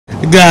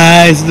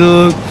guys,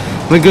 look,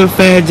 my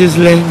girlfriend just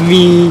left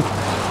me.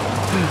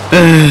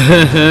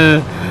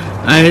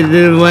 I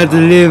didn't want to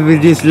live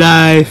with this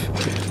life.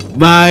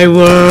 My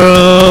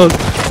world.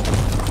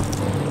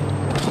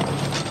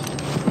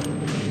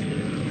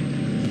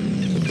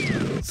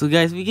 So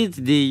guys, we get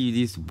today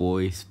these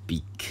boys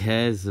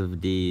because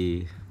of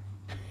the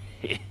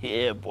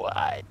yeah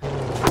boy.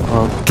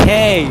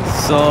 Okay,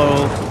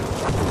 so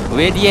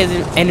where the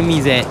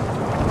enemies at?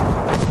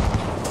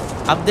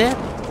 Up there?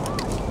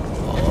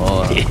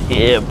 Oh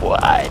yeah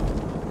boy.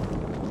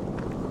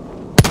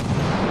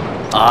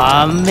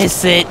 Ah,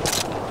 miss it.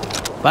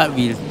 But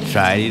we'll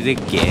try it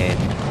again.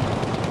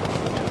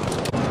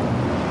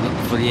 Look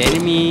for the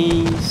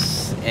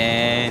enemies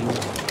and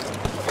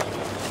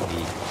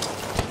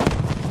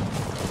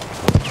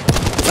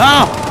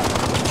oh!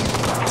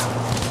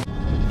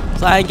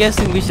 So I guess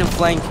we should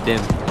flank them.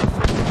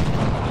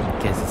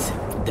 Guess it's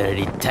a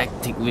dirty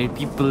tactic where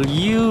people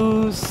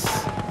use.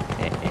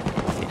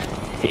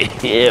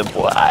 Yeah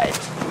boy.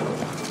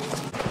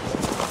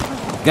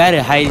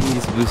 Gotta hide in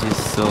these bushes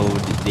so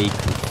that they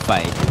could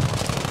fight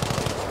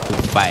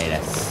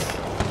us.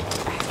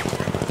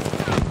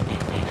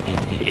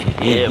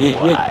 Yeah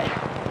boy.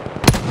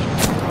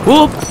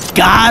 Whoop!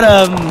 Got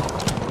him!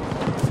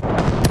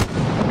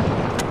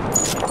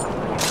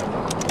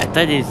 I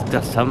thought it's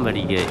just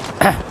somebody good.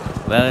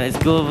 Well, let's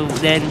go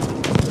then.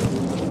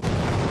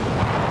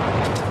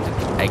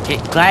 I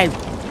can't climb.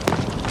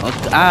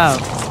 Okay, ow.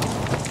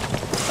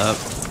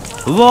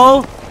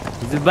 Whoa!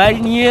 Is a bite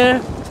in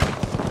here?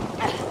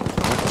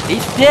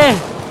 It's there!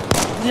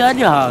 The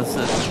other house.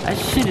 I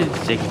should have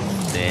checked it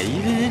there.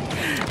 You did it,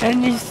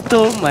 and you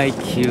stole my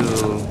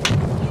kill.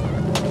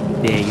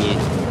 Dang it.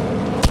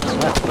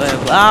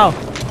 What? Ow!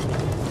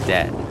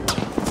 That.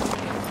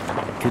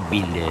 Could be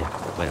in there.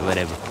 But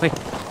whatever. Wait.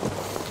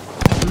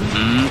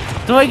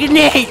 Throw a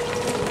grenade!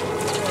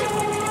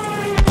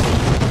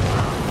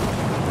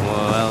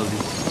 Well,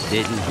 this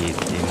didn't hit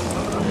him.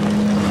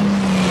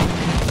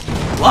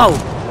 Whoa!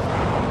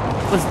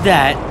 What's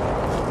that?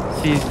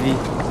 Seriously.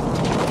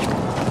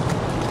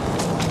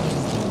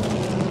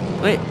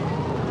 Wait.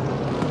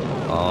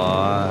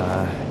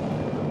 Oh.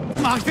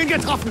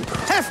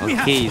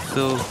 Okay,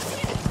 so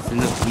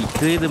we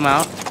clear them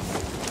out.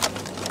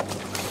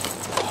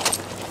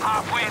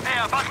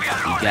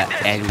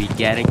 We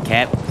got a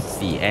cap.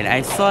 See, and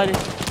I saw the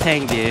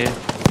tank there.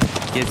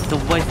 Just so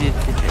what is it?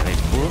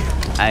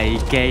 I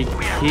can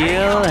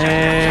kill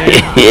her.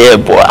 Yeah,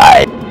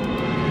 boy.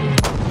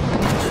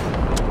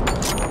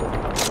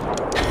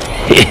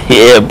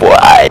 Yeah,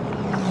 boy.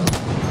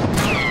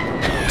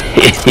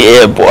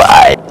 Yeah,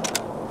 boy.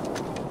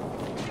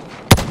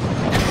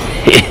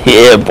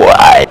 Yeah,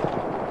 boy.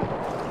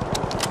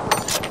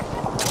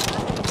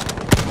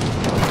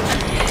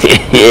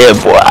 Yeah,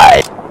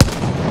 boy.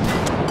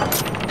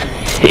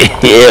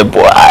 Yeah,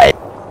 boy.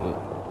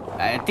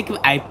 I think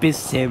I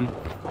pissed him.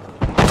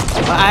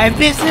 I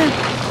pissed him.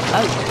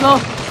 Go.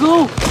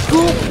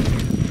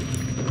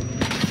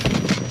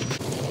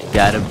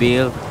 Gotta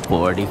build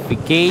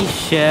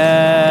fortification.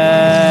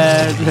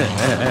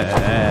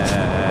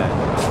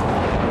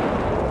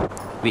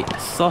 Wait, I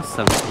saw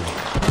something.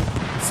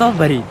 Saw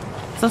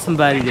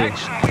somebody there.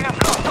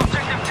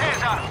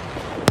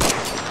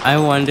 I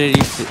wondered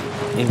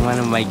if one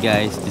of my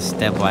guys to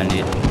step on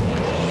it.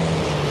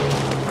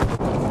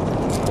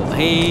 Oh,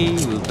 hey,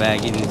 we're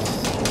back in.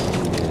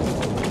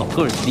 Of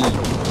course, D.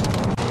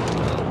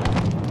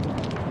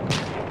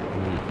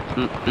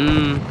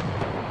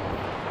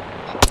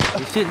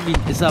 There should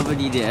be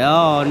somebody there.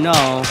 Oh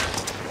no!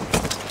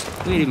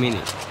 Wait a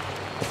minute.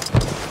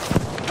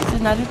 It's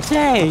another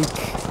tank.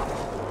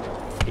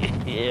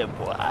 Yeah,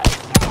 boy.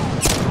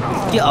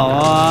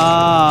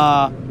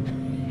 Oh.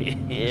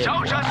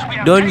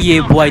 Don't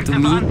yeah boy to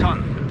me.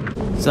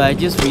 So I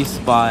just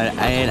respawn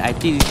and I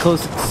think the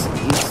coast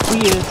is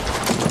clear.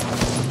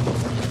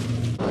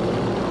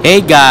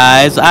 Hey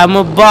guys, I'm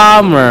a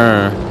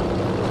bomber.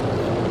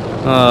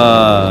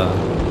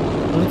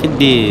 Look at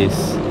this.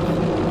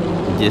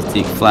 Just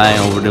keep flying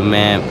over the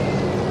map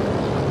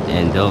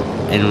and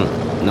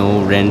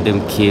no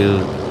random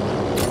kill.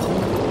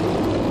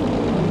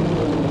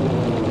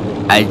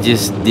 I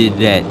just did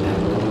that.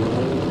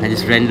 I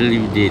just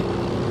randomly did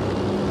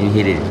and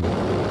hit it.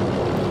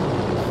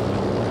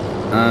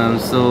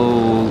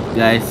 So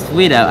guys,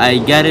 wait up. I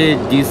gotta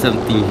do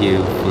something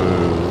here for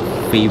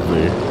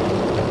favor.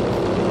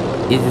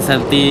 This is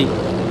something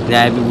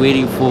that I've been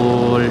waiting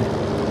for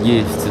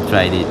years to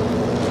try it.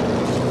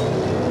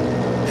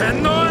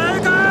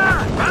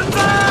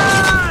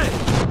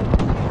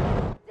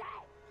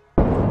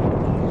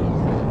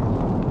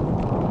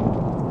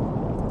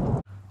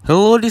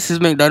 Hello, this is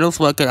McDonald's.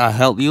 What can I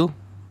help you?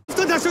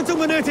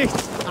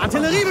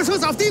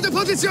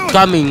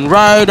 Coming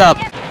right up.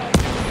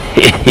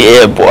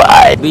 Yeah,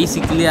 boy.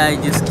 Basically, I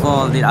just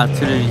called it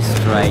artillery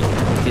strike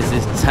because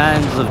there's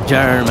tons of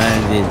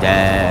Germans in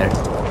there.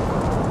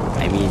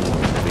 I mean,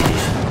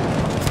 British.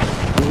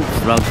 Oops,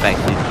 wrong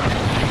faction.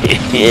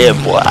 Yeah,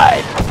 boy.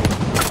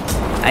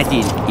 I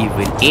didn't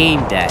even aim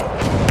that.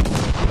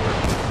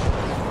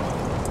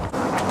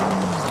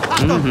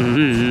 Okay,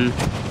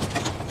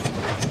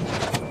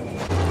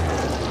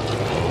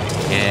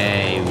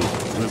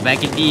 we're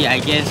back in D. I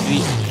guess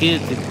we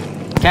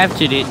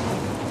captured it.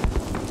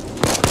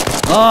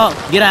 Oh,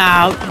 get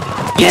out!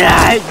 Get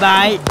out,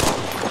 mate!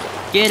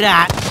 Get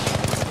out!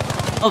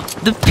 Oh,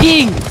 the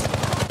ping!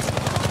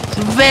 It's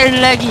very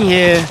lagging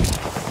here.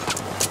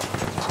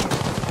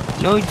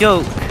 No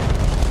joke.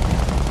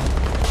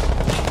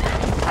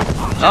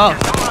 Oh,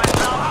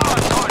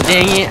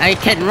 dang it! I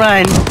can't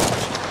run.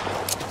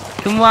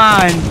 Come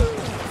on!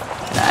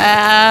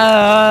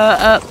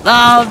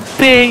 Oh,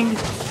 ping!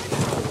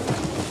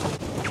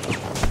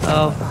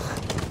 Oh,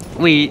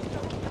 wait.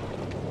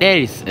 There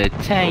is a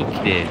tank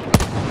there.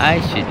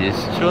 I should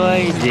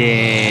destroy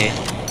it.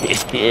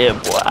 Yeah,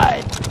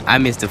 boy. I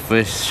missed the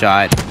first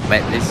shot,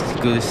 but let's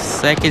go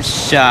second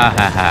shot.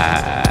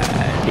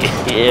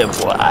 Yeah,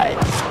 boy.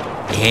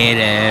 Hit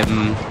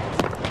him.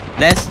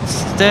 That's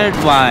third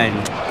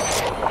one.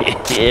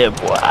 Yeah,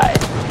 boy.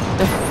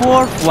 The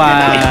fourth one.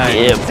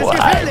 Yeah, boy.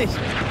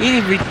 He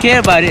didn't even care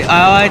about it. Oh,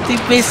 I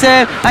think piss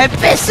him. I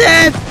piss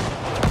him.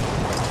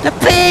 The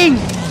ping.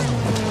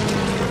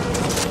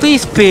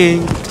 Please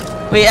ping.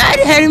 Wait, I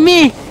had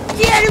me.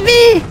 He had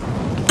me.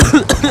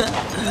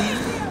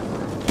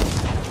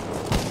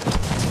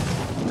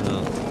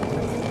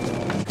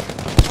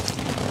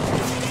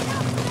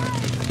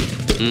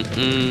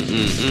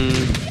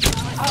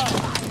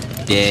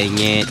 Dang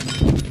it.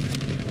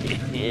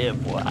 Yeah,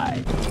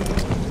 boy.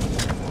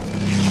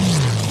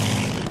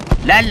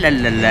 La la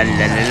la la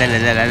la la la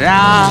la la la.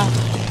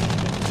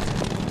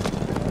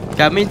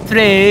 Coming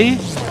through.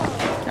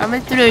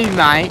 Coming through,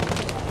 mate.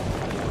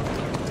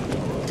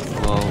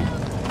 Whoa.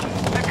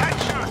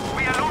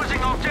 We are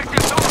losing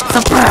objective.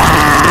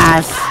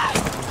 Surprise!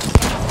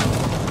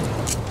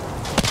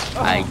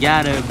 I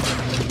got him.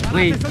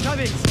 Wait.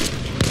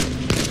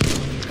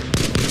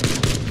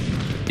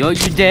 Yo,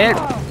 you dead?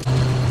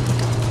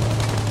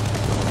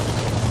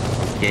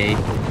 Okay.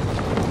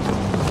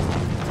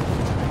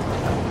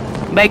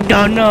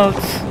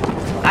 McDonald's,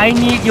 I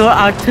need your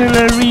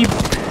artillery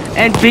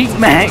and Big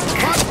Mac.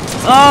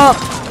 Oh!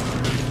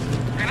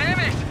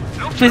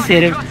 Please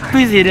hit him.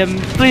 Please hit him.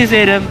 Please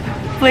hit him.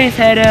 Please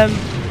hit him.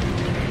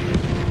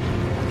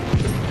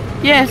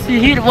 Yes, you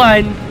hit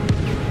one.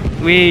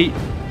 Wait.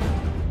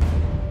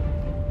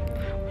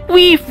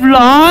 We've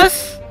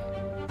lost?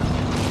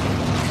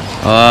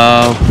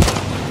 Oh,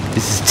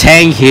 this is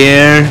Tank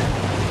here.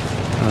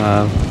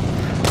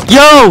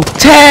 Yo,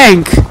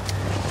 Tank!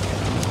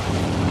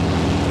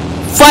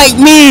 Fight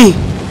me!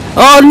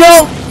 Oh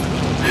no!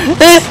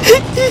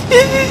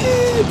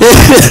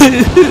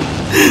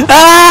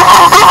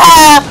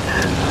 Ah!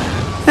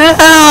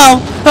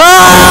 Help!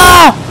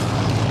 Ah!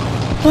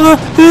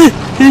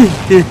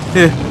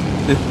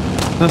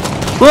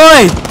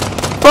 Boy!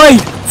 Boy!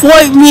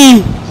 Fight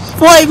me!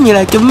 Fight me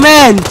like a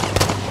man!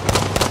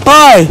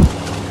 Boy!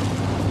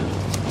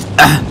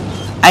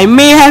 I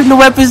may have no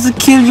weapons to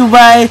kill you,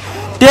 but I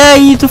dare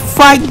you to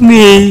fight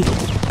me!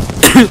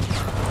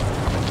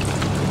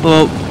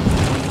 Oh!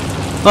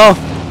 Oh!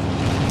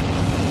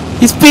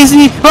 He's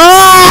busy!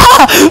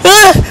 Ah!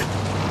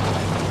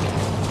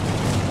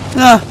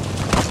 Ah!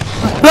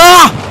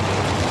 Ah!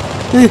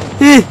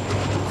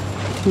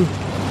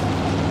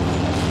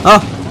 Oh!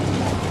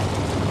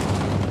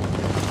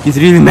 He's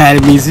really mad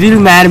at me. He's really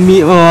mad at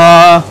me.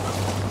 Oh!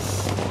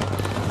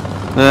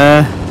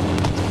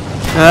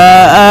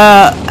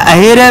 I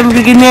hit him with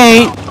a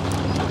grenade.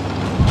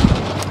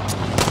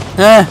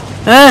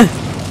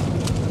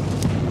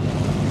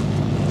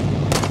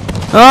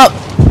 Oh!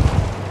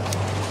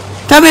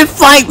 Come and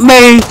fight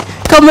me!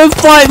 Come and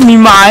fight me,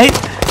 mate!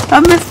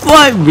 Come and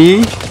fight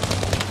me!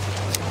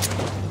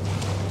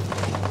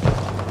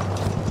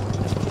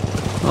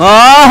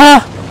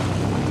 Oh!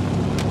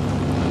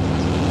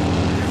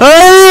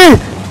 Hey!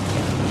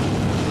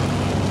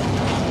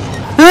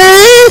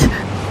 Hey!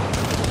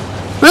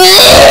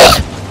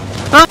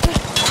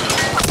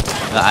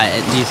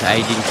 At least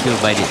I didn't kill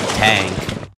by the tank.